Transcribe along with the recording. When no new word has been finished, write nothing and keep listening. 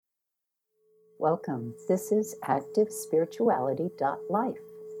Welcome. This is ActiveSpirituality.life.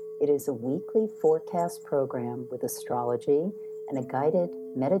 It is a weekly forecast program with astrology and a guided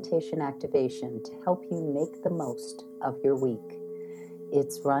meditation activation to help you make the most of your week.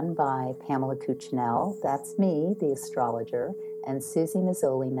 It's run by Pamela Cuccinell, that's me, the astrologer, and Susie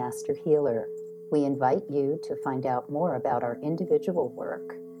Mazzoli, Master Healer. We invite you to find out more about our individual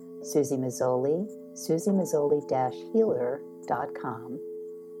work. Susie Mazzoli, SusieMazzoli-healer.com,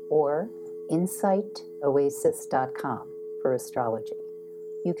 or InsightOasis.com for astrology.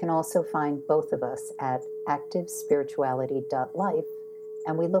 You can also find both of us at ActiveSpirituality.life,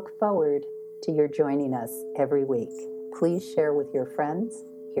 and we look forward to your joining us every week. Please share with your friends.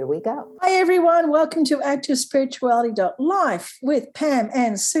 Here we go. Hi, everyone. Welcome to ActiveSpirituality.life with Pam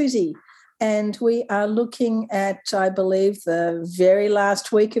and Susie. And we are looking at, I believe, the very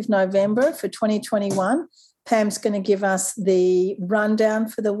last week of November for 2021. Pam's going to give us the rundown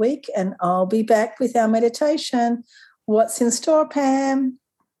for the week, and I'll be back with our meditation. What's in store, Pam?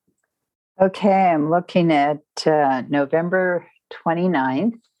 Okay, I'm looking at November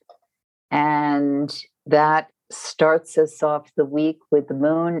 29th, and that starts us off the week with the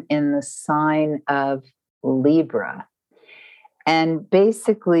moon in the sign of Libra. And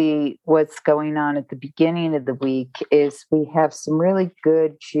basically what's going on at the beginning of the week is we have some really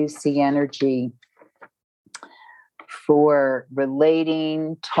good, juicy energy for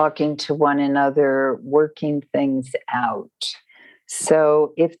relating, talking to one another, working things out.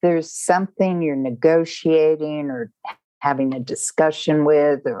 So if there's something you're negotiating or having a discussion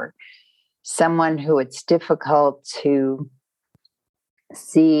with, or someone who it's difficult to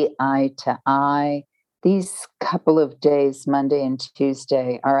see eye to eye, these couple of days, Monday and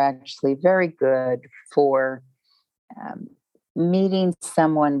Tuesday, are actually very good for meeting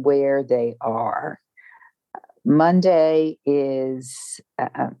someone where they are. Monday is,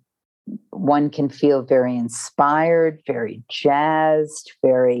 one can feel very inspired, very jazzed,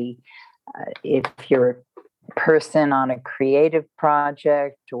 if you're a person on a creative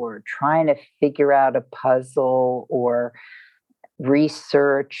project or trying to figure out a puzzle or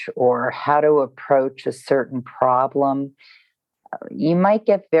research or how to approach a certain problem, you might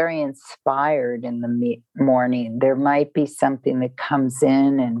get very inspired in the morning. There might be something that comes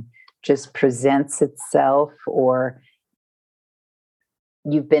in and just presents itself, or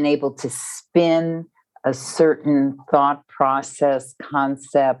you've been able to spin a certain thought process,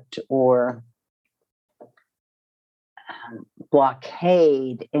 concept, or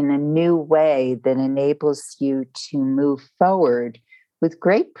blockade in a new way that enables you to move forward with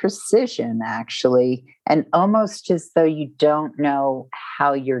great precision, actually, and almost as though you don't know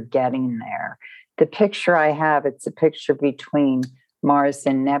how you're getting there. The picture I have, it's a picture between Mars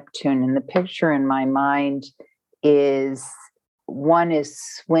and Neptune, and the picture in my mind is one is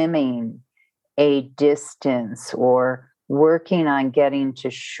swimming a distance or working on getting to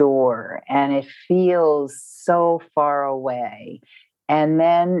shore, and it feels so far away. And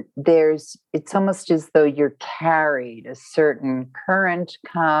then it's almost as though you're carried. A certain current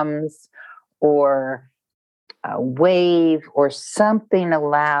comes, or a wave, or something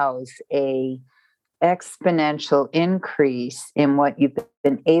allows a exponential increase in what you've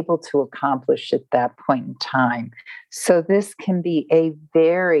been able to accomplish at that point in time. So this can be a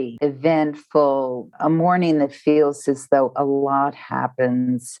very eventful, a morning that feels as though a lot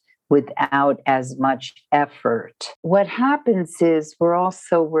happens without as much effort. What happens is we're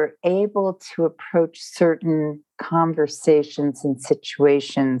able to approach certain conversations and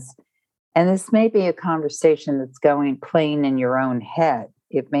situations, and this may be a conversation that's playing in your own head.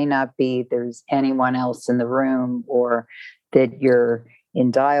 It may not be there's anyone else in the room or that you're in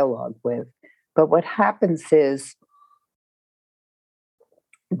dialogue with. But what happens is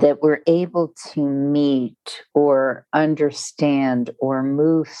that we're able to meet or understand or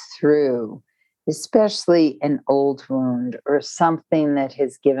move through, especially an old wound or something that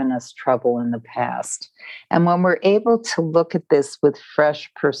has given us trouble in the past. And when we're able to look at this with fresh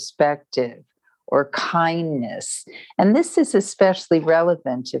perspective or kindness, and this is especially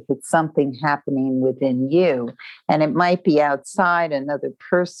relevant if it's something happening within you, and it might be outside another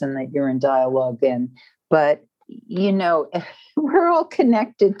person that you're in dialogue in, but we're all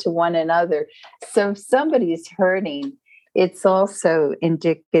connected to one another. So if somebody's hurting, it's also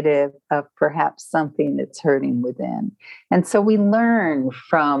indicative of perhaps something that's hurting within. And so we learn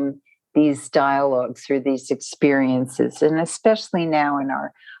from these dialogues through these experiences, and especially now in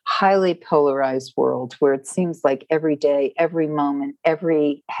our highly polarized world where it seems like every day, every moment,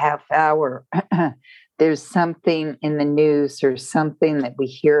 every half hour, there's something in the news or something that we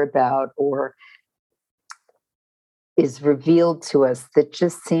hear about, or is revealed to us that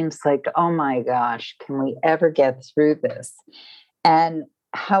just seems like, oh my gosh, can we ever get through this? And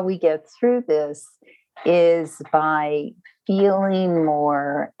how we get through this is by feeling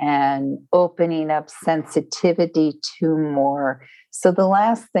more and opening up sensitivity to more. So the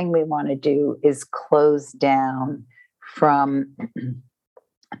last thing we want to do is close down from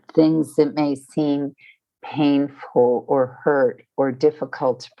things that may seem painful or hurt or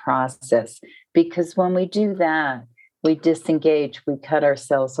difficult to process. Because when we do that, we disengage, we cut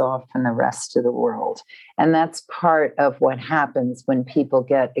ourselves off from the rest of the world. And that's part of what happens when people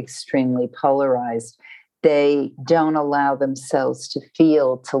get extremely polarized. They don't allow themselves to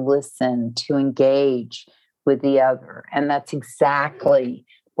feel, to listen, to engage with the other. And that's exactly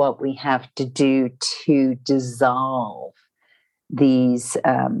what we have to do to dissolve these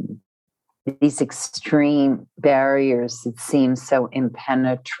extreme barriers that seem so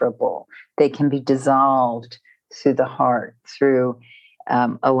impenetrable. They can be dissolved through the heart, through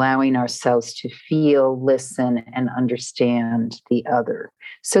allowing ourselves to feel, listen, and understand the other.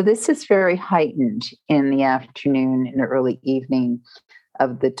 So this is very heightened in the afternoon and early evening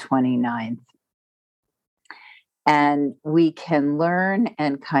of the 29th. And we can learn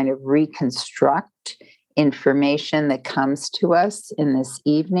and kind of reconstruct information that comes to us in this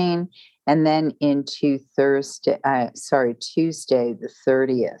evening, and then into Tuesday, the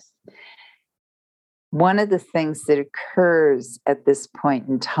 30th. One of the things that occurs at this point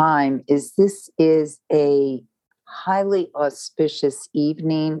in time is this is a highly auspicious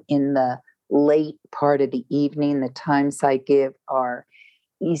evening in the late part of the evening. The times I give are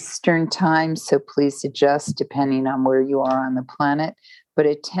Eastern time, so please adjust depending on where you are on the planet. But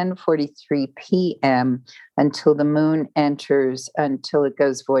at 10:43 p.m. until the moon enters, until it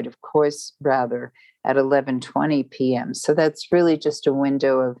goes void, of course, rather, at 11:20 p.m. So that's really just a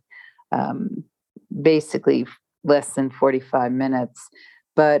window of basically less than 45 minutes.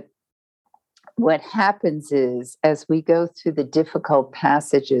 But what happens is, as we go through the difficult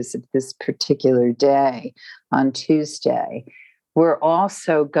passages of this particular day on Tuesday, we're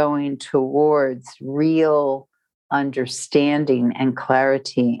also going towards real understanding and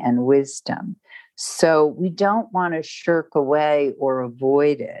clarity and wisdom. So we don't want to shirk away or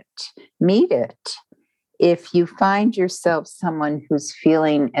avoid it. Meet it. If you find yourself someone who's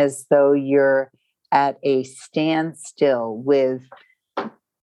feeling as though you're at a standstill with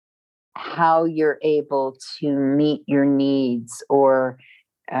how you're able to meet your needs or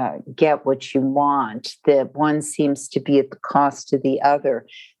get what you want, that one seems to be at the cost of the other,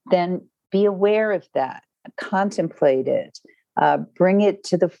 then be aware of that, contemplate it, bring it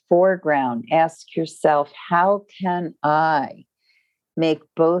to the foreground, ask yourself, how can I make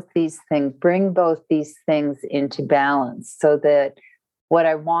both these things, bring both these things into balance so that what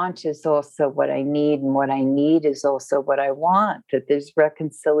I want is also what I need, and what I need is also what I want, that there's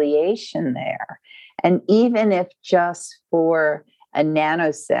reconciliation there. And even if just for a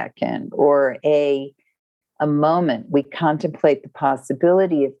nanosecond or a moment we contemplate the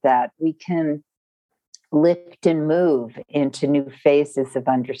possibility of that, we can lift and move into new phases of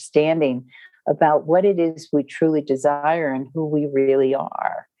understanding about what it is we truly desire and who we really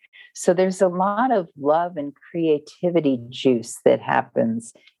are. So there's a lot of love and creativity juice that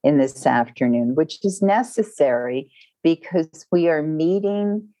happens in this afternoon, which is necessary because we are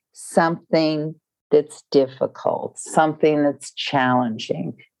meeting something that's difficult, something that's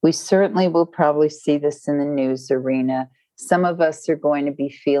challenging. We certainly will probably see this in the news arena. Some of us are going to be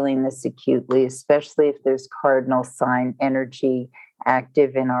feeling this acutely, especially if there's cardinal sign energy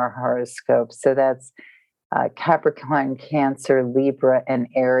active in our horoscope. So that's Capricorn, Cancer, Libra, and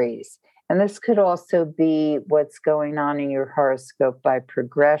Aries. And this could also be what's going on in your horoscope by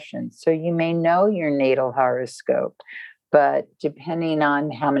progression. So you may know your natal horoscope, but depending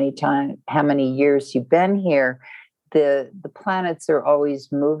on how many years you've been here, the planets are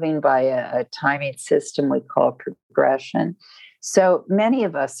always moving by a timing system we call progression. So many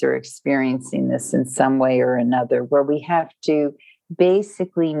of us are experiencing this in some way or another, where we have to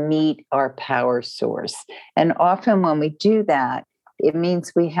basically meet our power source. And often when we do that, it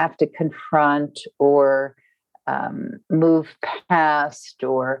means we have to confront or move past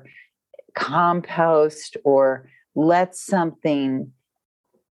or compost or let something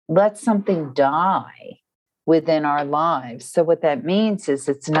die within our lives. So what that means is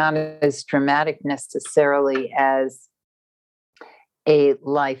it's not as dramatic necessarily as a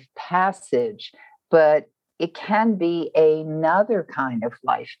life passage, but it can be another kind of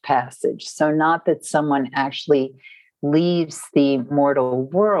life passage. So not that someone actually leaves the mortal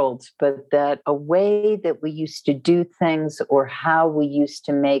world, but that a way that we used to do things or how we used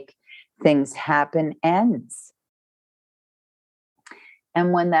to make things happen ends.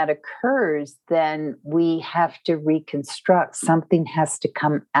 And when that occurs, then we have to reconstruct. Something has to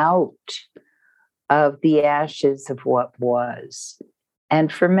come out of the ashes of what was.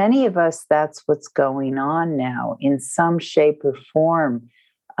 And for many of us, that's what's going on now in some shape or form.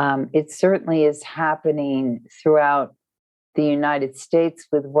 It certainly is happening throughout the United States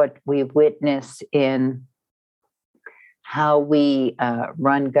with what we witness in how we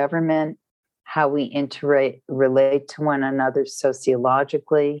run government, how we relate to one another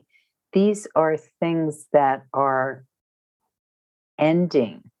sociologically. These are things that are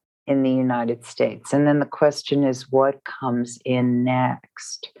ending in the United States. And then the question is, what comes in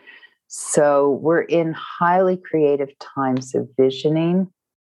next? So we're in highly creative times of visioning.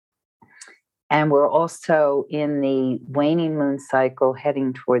 And we're also in the waning moon cycle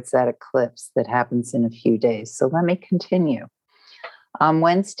heading towards that eclipse that happens in a few days. So let me continue. On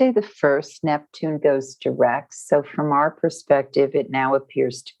Wednesday, the 1st, Neptune goes direct. So from our perspective, it now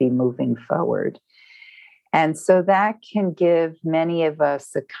appears to be moving forward. And so that can give many of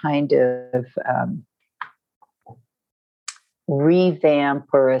us a kind of revamp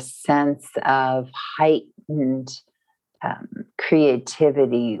or a sense of heightened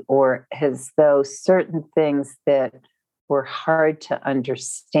creativity, or as though certain things that were hard to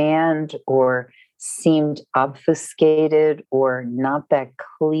understand or seemed obfuscated or not that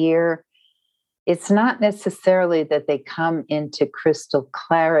clear. It's not necessarily that they come into crystal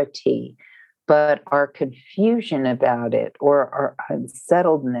clarity, but our confusion about it, or our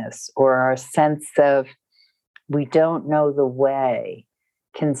unsettledness, or our sense of we don't know the way,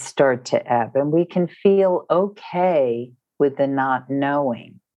 can start to ebb, and we can feel okay with the not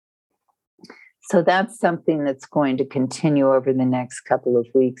knowing. So that's something that's going to continue over the next couple of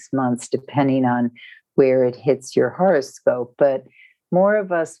weeks, months, depending on where it hits your horoscope. But more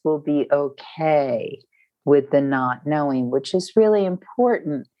of us will be okay with the not knowing, which is really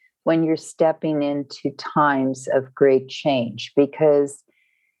important when you're stepping into times of great change, because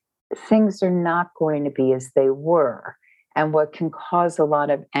things are not going to be as they were. And what can cause a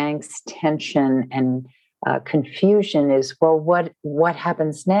lot of angst, tension, and confusion is, well, what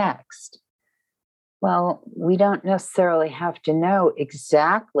happens next? Well, we don't necessarily have to know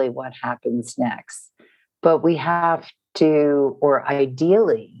exactly what happens next, but we have to, or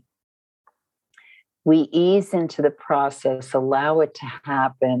ideally, we ease into the process, allow it to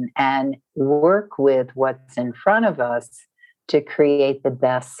happen, and work with what's in front of us to create the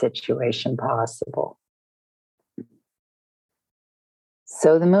best situation possible.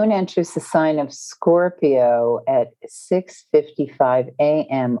 So the moon enters the sign of Scorpio at 6:55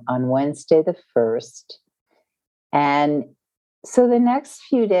 a.m. on Wednesday the 1st. And so the next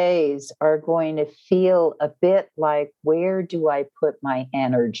few days are going to feel a bit like, where do I put my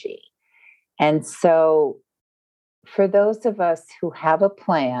energy? And so for those of us who have a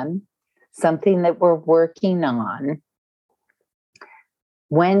plan, something that we're working on,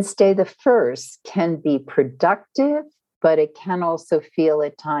 Wednesday the 1st can be productive, but it can also feel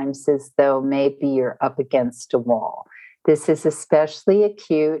at times as though maybe you're up against a wall. This is especially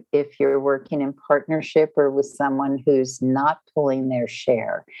acute if you're working in partnership or with someone who's not pulling their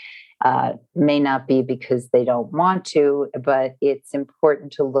share. May not be because they don't want to, but it's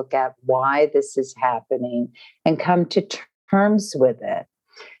important to look at why this is happening and come to terms with it.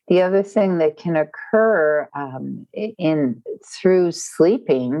 The other thing that can occur through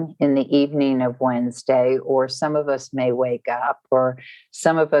sleeping in the evening of Wednesday, or some of us may wake up, or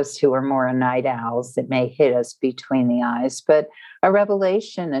some of us who are more night owls, it may hit us between the eyes, but a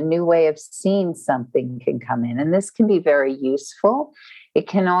revelation, a new way of seeing something can come in. And this can be very useful. It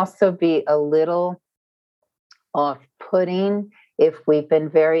can also be a little off-putting if we've been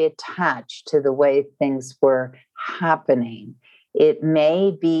very attached to the way things were happening. It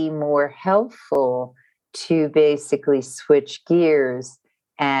may be more helpful to basically switch gears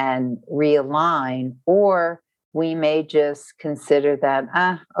and realign, or we may just consider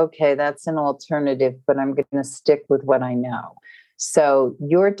that, okay, that's an alternative, but I'm going to stick with what I know. So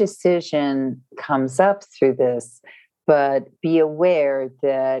your decision comes up through this, but be aware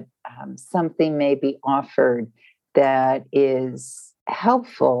that something may be offered that is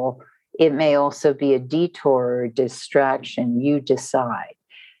helpful. It may also be a detour or distraction. You decide.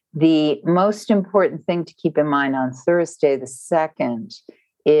 The most important thing to keep in mind on Thursday, the 2nd,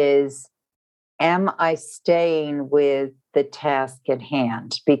 is, am I staying with the task at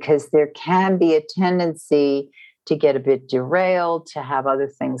hand? Because there can be a tendency to get a bit derailed, to have other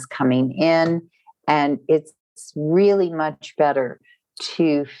things coming in. And it's really much better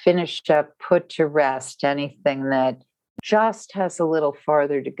to finish up, put to rest anything that just has a little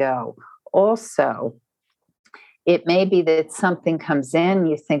farther to go. Also, It may be that something comes in,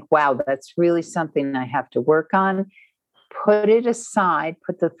 you think, wow, that's really something I have to work on. Put it aside,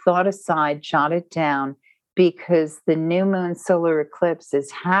 put the thought aside, jot it down, because the new moon solar eclipse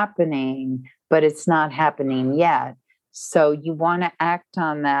is happening, but it's not happening yet. So you want to act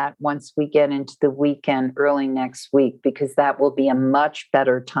on that once we get into the weekend early next week, because that will be a much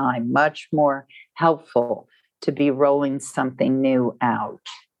better time, much more helpful to be rolling something new out.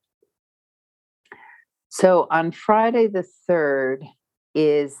 So on Friday the 3rd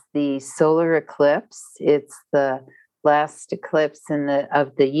is the solar eclipse. It's the last eclipse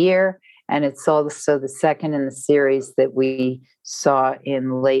of the year, and it's also the second in the series that we saw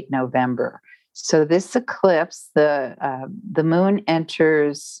in late November. So this eclipse, the moon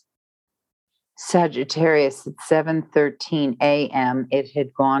enters Sagittarius at 7:13 a.m. It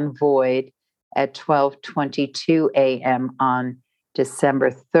had gone void at 12:22 a.m. on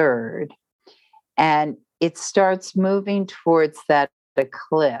December 3rd. And it starts moving towards that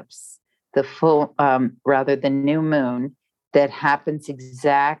eclipse, the the new moon, that happens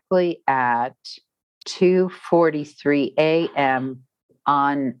exactly at 2:43 a.m.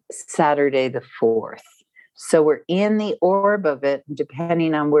 on Saturday the 4th. So we're in the orb of it.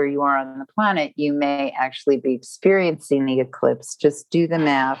 Depending on where you are on the planet, you may actually be experiencing the eclipse. Just do the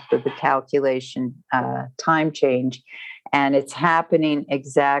math for the calculation time change. And it's happening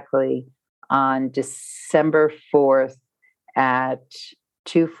exactly on December 4th at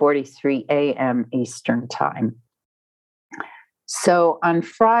 2:43 a.m. Eastern Time. So on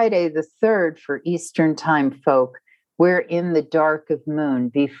Friday the 3rd for Eastern Time folk, we're in the dark of moon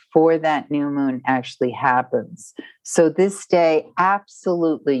before that new moon actually happens. So this day,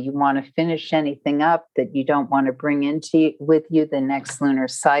 absolutely, you want to finish anything up that you don't want to bring with you the next lunar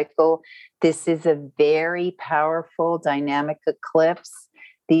cycle. This is a very powerful dynamic eclipse.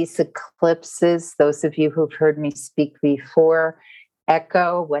 These eclipses, those of you who've heard me speak before,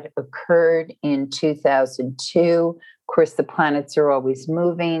 echo what occurred in 2002. Of course, the planets are always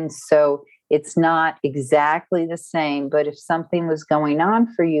moving, so it's not exactly the same, but if something was going on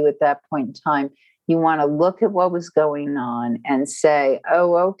for you at that point in time, you want to look at what was going on and say,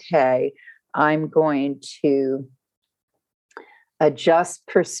 oh, okay, I'm going to adjust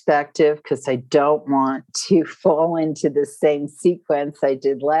perspective because I don't want to fall into the same sequence I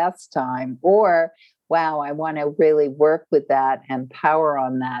did last time. Or, wow, I want to really work with that and power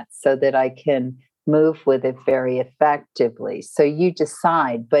on that so that I can move with it very effectively. So you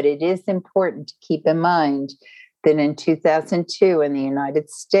decide, but it is important to keep in mind that in 2002 in the United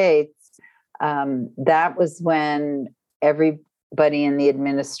States, that was when everybody in the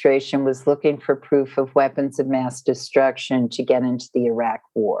administration was looking for proof of weapons of mass destruction to get into the Iraq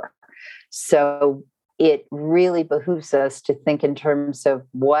war. So it really behooves us to think in terms of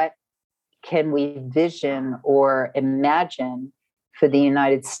what can we vision or imagine for the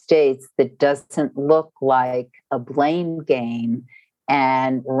United States that doesn't look like a blame game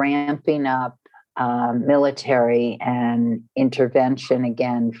and ramping up military and intervention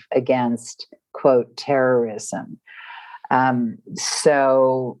against, quote, terrorism.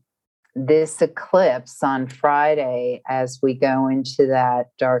 So this eclipse on Friday, as we go into that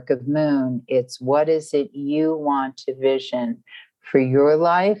dark of moon, it's what is it you want to vision for your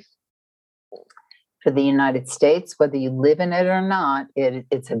life, for the United States, whether you live in it or not.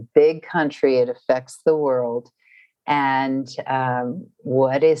 It's a big country. It affects the world. And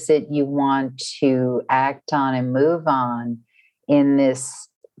what is it you want to act on and move on in this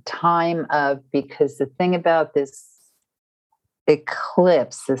time of, because the thing about this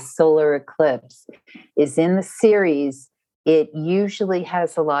eclipse, the solar eclipse, is in the series, it usually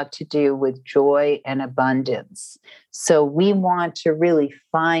has a lot to do with joy and abundance. So we want to really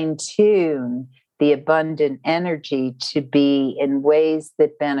fine tune the abundant energy to be in ways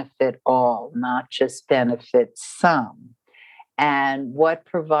that benefit all, not just benefit some. And what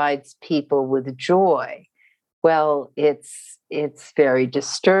provides people with joy? Well, it's very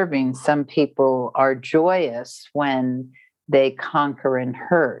disturbing. Some people are joyous when they conquer and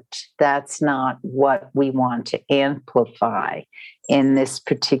hurt. That's not what we want to amplify in this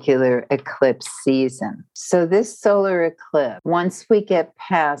particular eclipse season. So this solar eclipse, once we get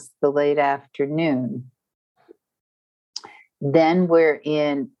past the late afternoon, then we're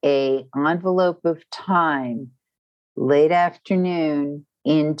in an envelope of time, late afternoon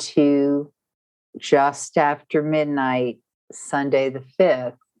into just after midnight, Sunday the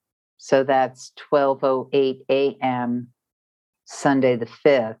 5th. So that's 12:08 a.m. Sunday the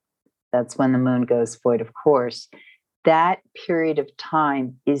 5th. That's when the moon goes void, of course. That period of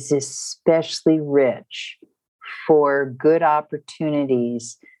time is especially rich for good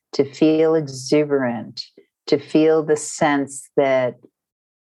opportunities to feel exuberant, to feel the sense that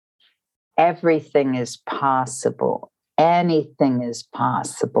everything is possible, anything is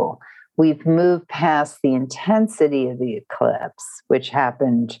possible. We've moved past the intensity of the eclipse, which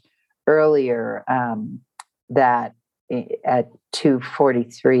happened earlier that at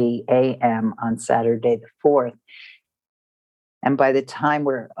 2:43 a.m. on Saturday the 4th. And by the time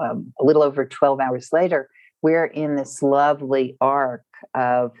we're a little over 12 hours later, we're in this lovely arc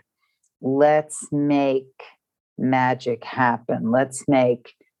of let's make magic happen. Let's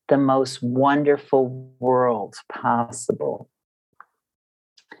make the most wonderful world possible.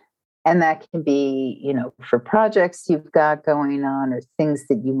 And that can be, for projects you've got going on or things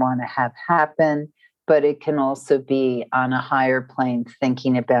that you want to have happen, but it can also be on a higher plane,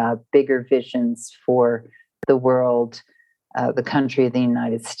 thinking about bigger visions for the world, the country of the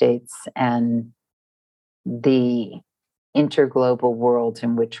United States, and the interglobal world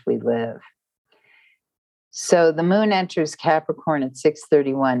in which we live. So the moon enters Capricorn at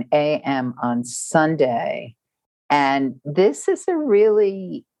 6:31 a.m. on Sunday. And this is a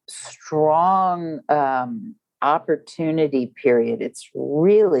really strong opportunity period. It's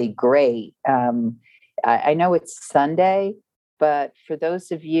really great. I know it's Sunday, but for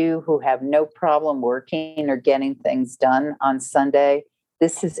those of you who have no problem working or getting things done on Sunday,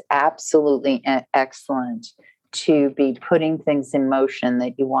 this is absolutely excellent to be putting things in motion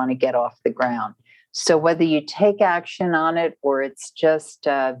that you want to get off the ground. So whether you take action on it or it's just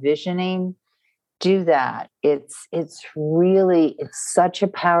visioning, do that. It's such a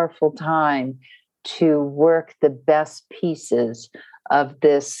powerful time to work the best pieces of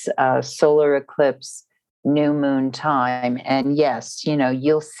this solar eclipse new moon time. And yes,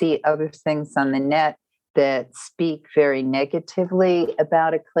 you'll see other things on the net that speak very negatively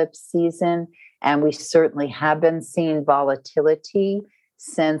about eclipse season. And we certainly have been seeing volatility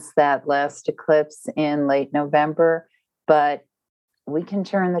since that last eclipse in late November, but we can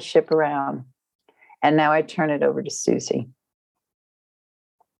turn the ship around. And now I turn it over to Susie.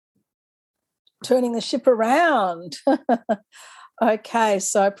 Turning the ship around. Okay,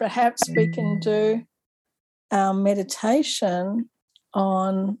 so perhaps we can do our meditation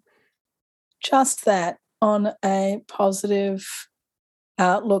on just that, on a positive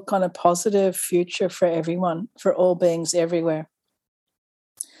outlook, on a positive future for everyone, for all beings everywhere.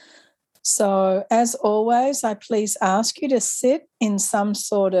 So, as always, I please ask you to sit in some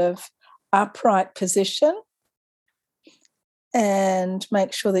sort of upright position and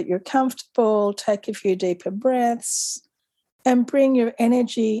make sure that you're comfortable. Take a few deeper breaths and bring your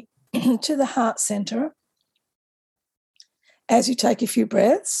energy to the heart center as you take a few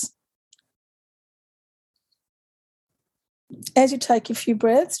breaths. As you take a few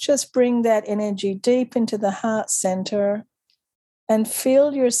breaths, just bring that energy deep into the heart center and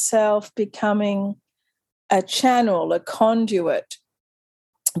feel yourself becoming a channel, a conduit.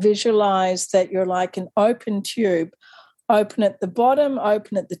 Visualize that you're like an open tube, open at the bottom,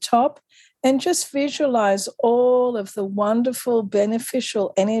 open at the top, and just visualize all of the wonderful,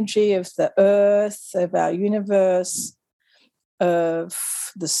 beneficial energy of the earth, of our universe, of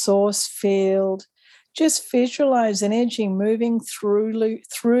the source field. Just visualize energy moving through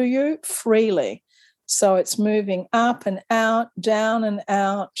you freely. So it's moving up and out, down and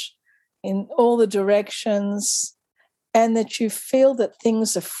out in all the directions, and that you feel that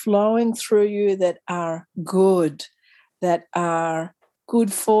things are flowing through you that are good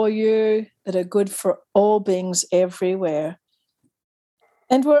for you, that are good for all beings everywhere.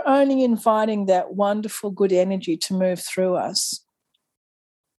 And we're only inviting that wonderful, good energy to move through us.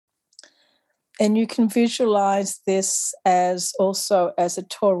 And you can visualize this as also as a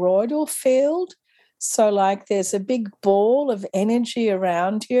toroidal field. So like there's a big ball of energy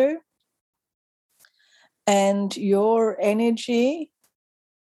around you, and your energy,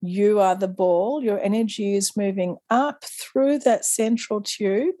 you are the ball, your energy is moving up through that central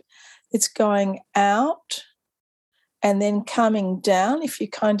tube. It's going out and then coming down. If you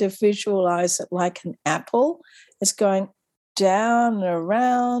kind of visualize it like an apple, it's going down and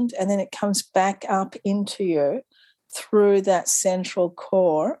around, and then it comes back up into you through that central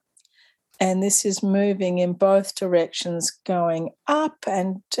core. And this is moving in both directions, going up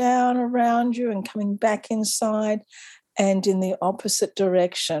and down around you and coming back inside and in the opposite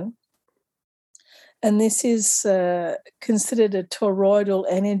direction. And this is considered a toroidal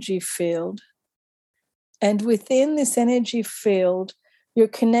energy field. And within this energy field, you're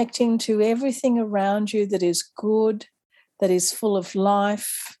connecting to everything around you that is good, that is full of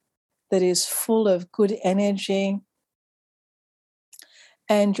life, that is full of good energy.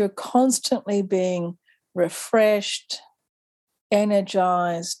 And you're constantly being refreshed,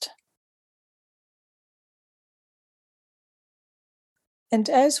 energized, And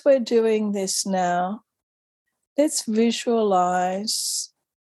as we're doing this now, let's visualize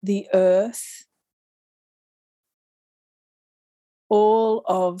the earth, all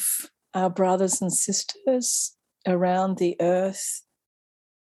of our brothers and sisters around the earth,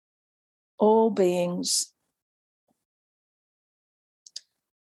 all beings,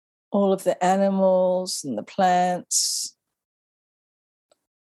 all of the animals and the plants,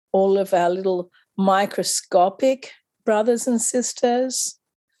 all of our little microscopic brothers and sisters,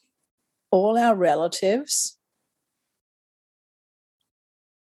 all our relatives,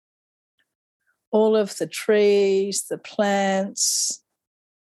 all of the trees, the plants,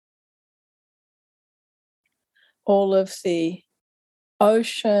 all of the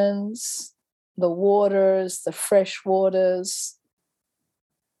oceans, the waters, the fresh waters,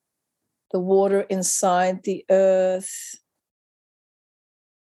 the water inside the earth,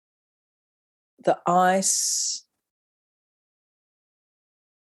 the ice,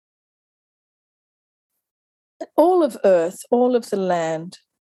 all of earth, all of the land,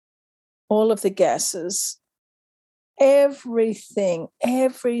 all of the gases, everything,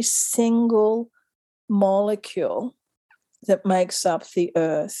 every single molecule that makes up the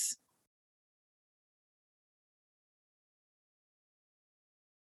earth.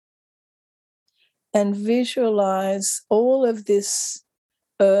 And visualize all of this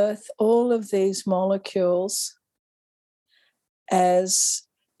earth, all of these molecules as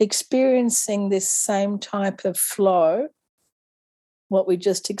experiencing this same type of flow, what we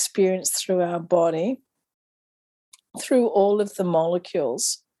just experienced through our body, through all of the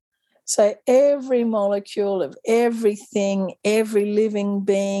molecules. So every molecule of everything, every living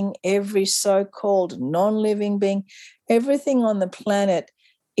being, every so-called non-living being, everything on the planet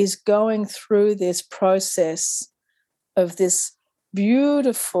is going through this process of this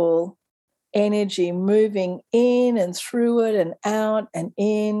beautiful energy moving in and through it and out and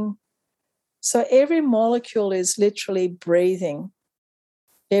in. So every molecule is literally breathing.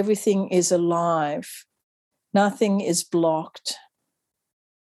 Everything is alive. Nothing is blocked.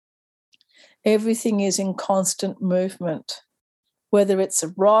 Everything is in constant movement, whether it's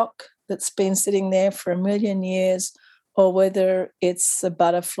a rock that's been sitting there for 1,000,000 years or whether it's a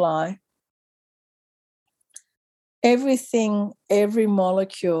butterfly. Everything, every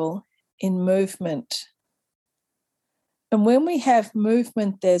molecule in movement. And when we have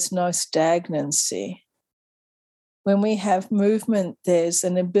movement, there's no stagnancy. When we have movement, there's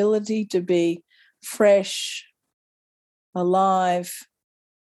an ability to be fresh, alive,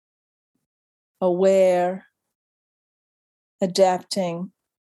 aware, adapting.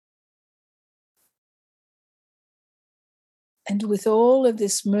 And with all of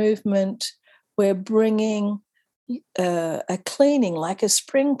this movement, we're bringing a cleaning, like a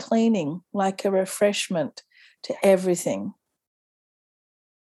spring cleaning, like a refreshment to everything.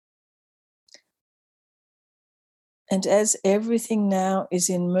 And as everything now is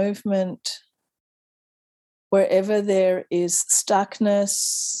in movement, wherever there is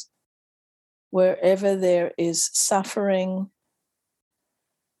stuckness, wherever there is suffering,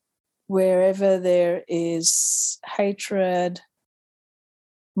 wherever there is hatred,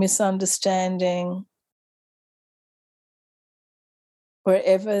 misunderstanding,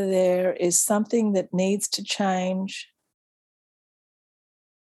 wherever there is something that needs to change,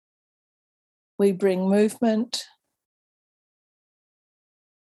 we bring movement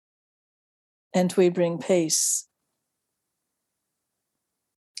and we bring peace.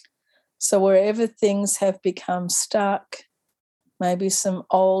 So wherever things have become stuck, maybe some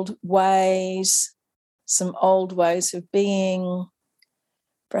old ways of being,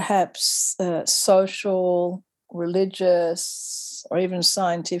 perhaps social, religious, or even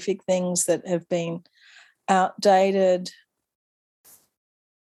scientific things that have been outdated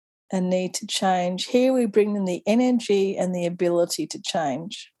and need to change. Here we bring them the energy and the ability to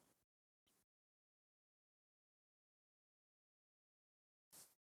change.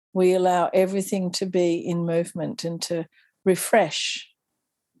 We allow everything to be in movement and to refresh.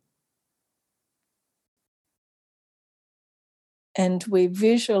 And we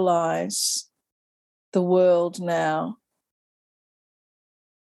visualize the world now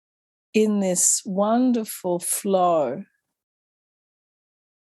in this wonderful flow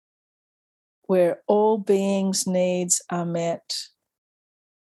where all beings' needs are met,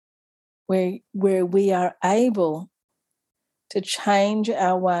 where we are able to change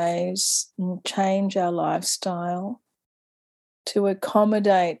our ways and change our lifestyle to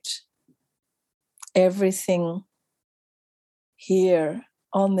accommodate everything here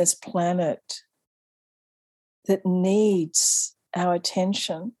on this planet that needs our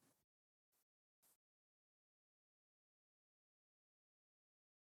attention.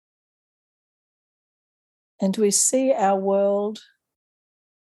 And we see our world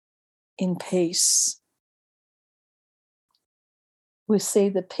in peace. We see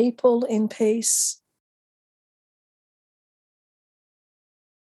the people in peace.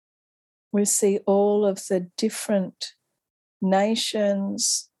 We see all of the different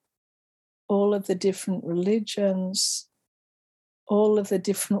nations, all of the different religions, all of the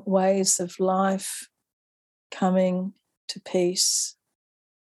different ways of life coming to peace.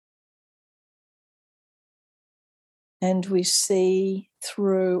 And we see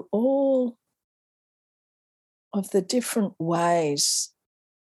through all of the different ways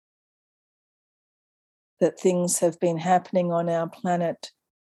that things have been happening on our planet.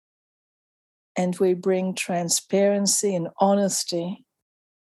 And we bring transparency and honesty.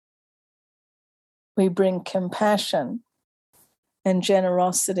 We bring compassion and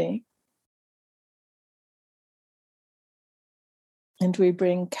generosity. And we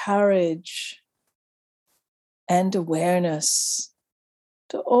bring courage and awareness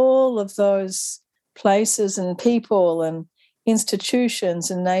to all of those places and people and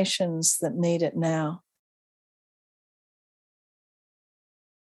institutions and nations that need it now.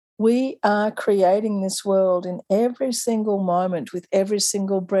 We are creating this world in every single moment, with every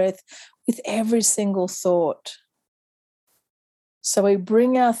single breath, with every single thought. So we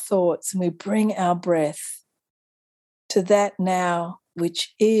bring our thoughts and we bring our breath to that now,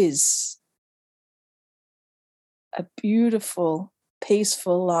 which is a beautiful,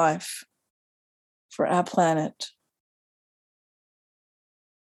 peaceful life for our planet,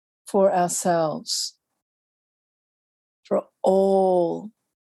 for ourselves, for all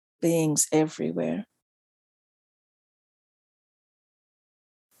beings everywhere.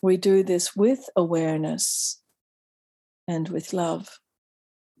 We do this with awareness and with love.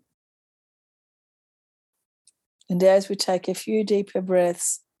 And as we take a few deeper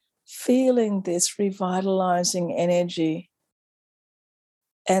breaths, feeling this revitalizing energy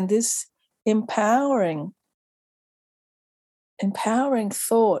and this empowering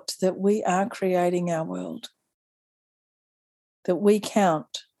thought that we are creating our world, that we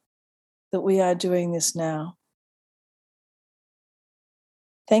count, that we are doing this now.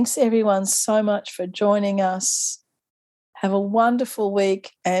 Thanks everyone so much for joining us. Have a wonderful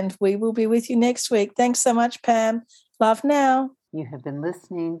week, and we will be with you next week. Thanks so much, Pam. Love now. You have been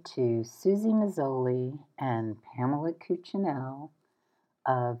listening to Susie Mazzoli and Pamela Cuccinell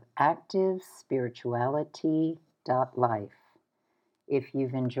of ActiveSpirituality.life. If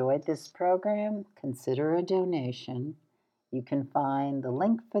you've enjoyed this program, consider a donation. You can find the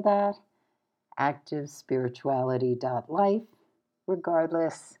link for that, ActiveSpirituality.life.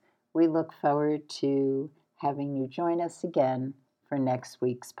 Regardless, we look forward to having you join us again for next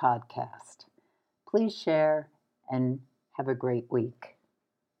week's podcast. Please share and have a great week.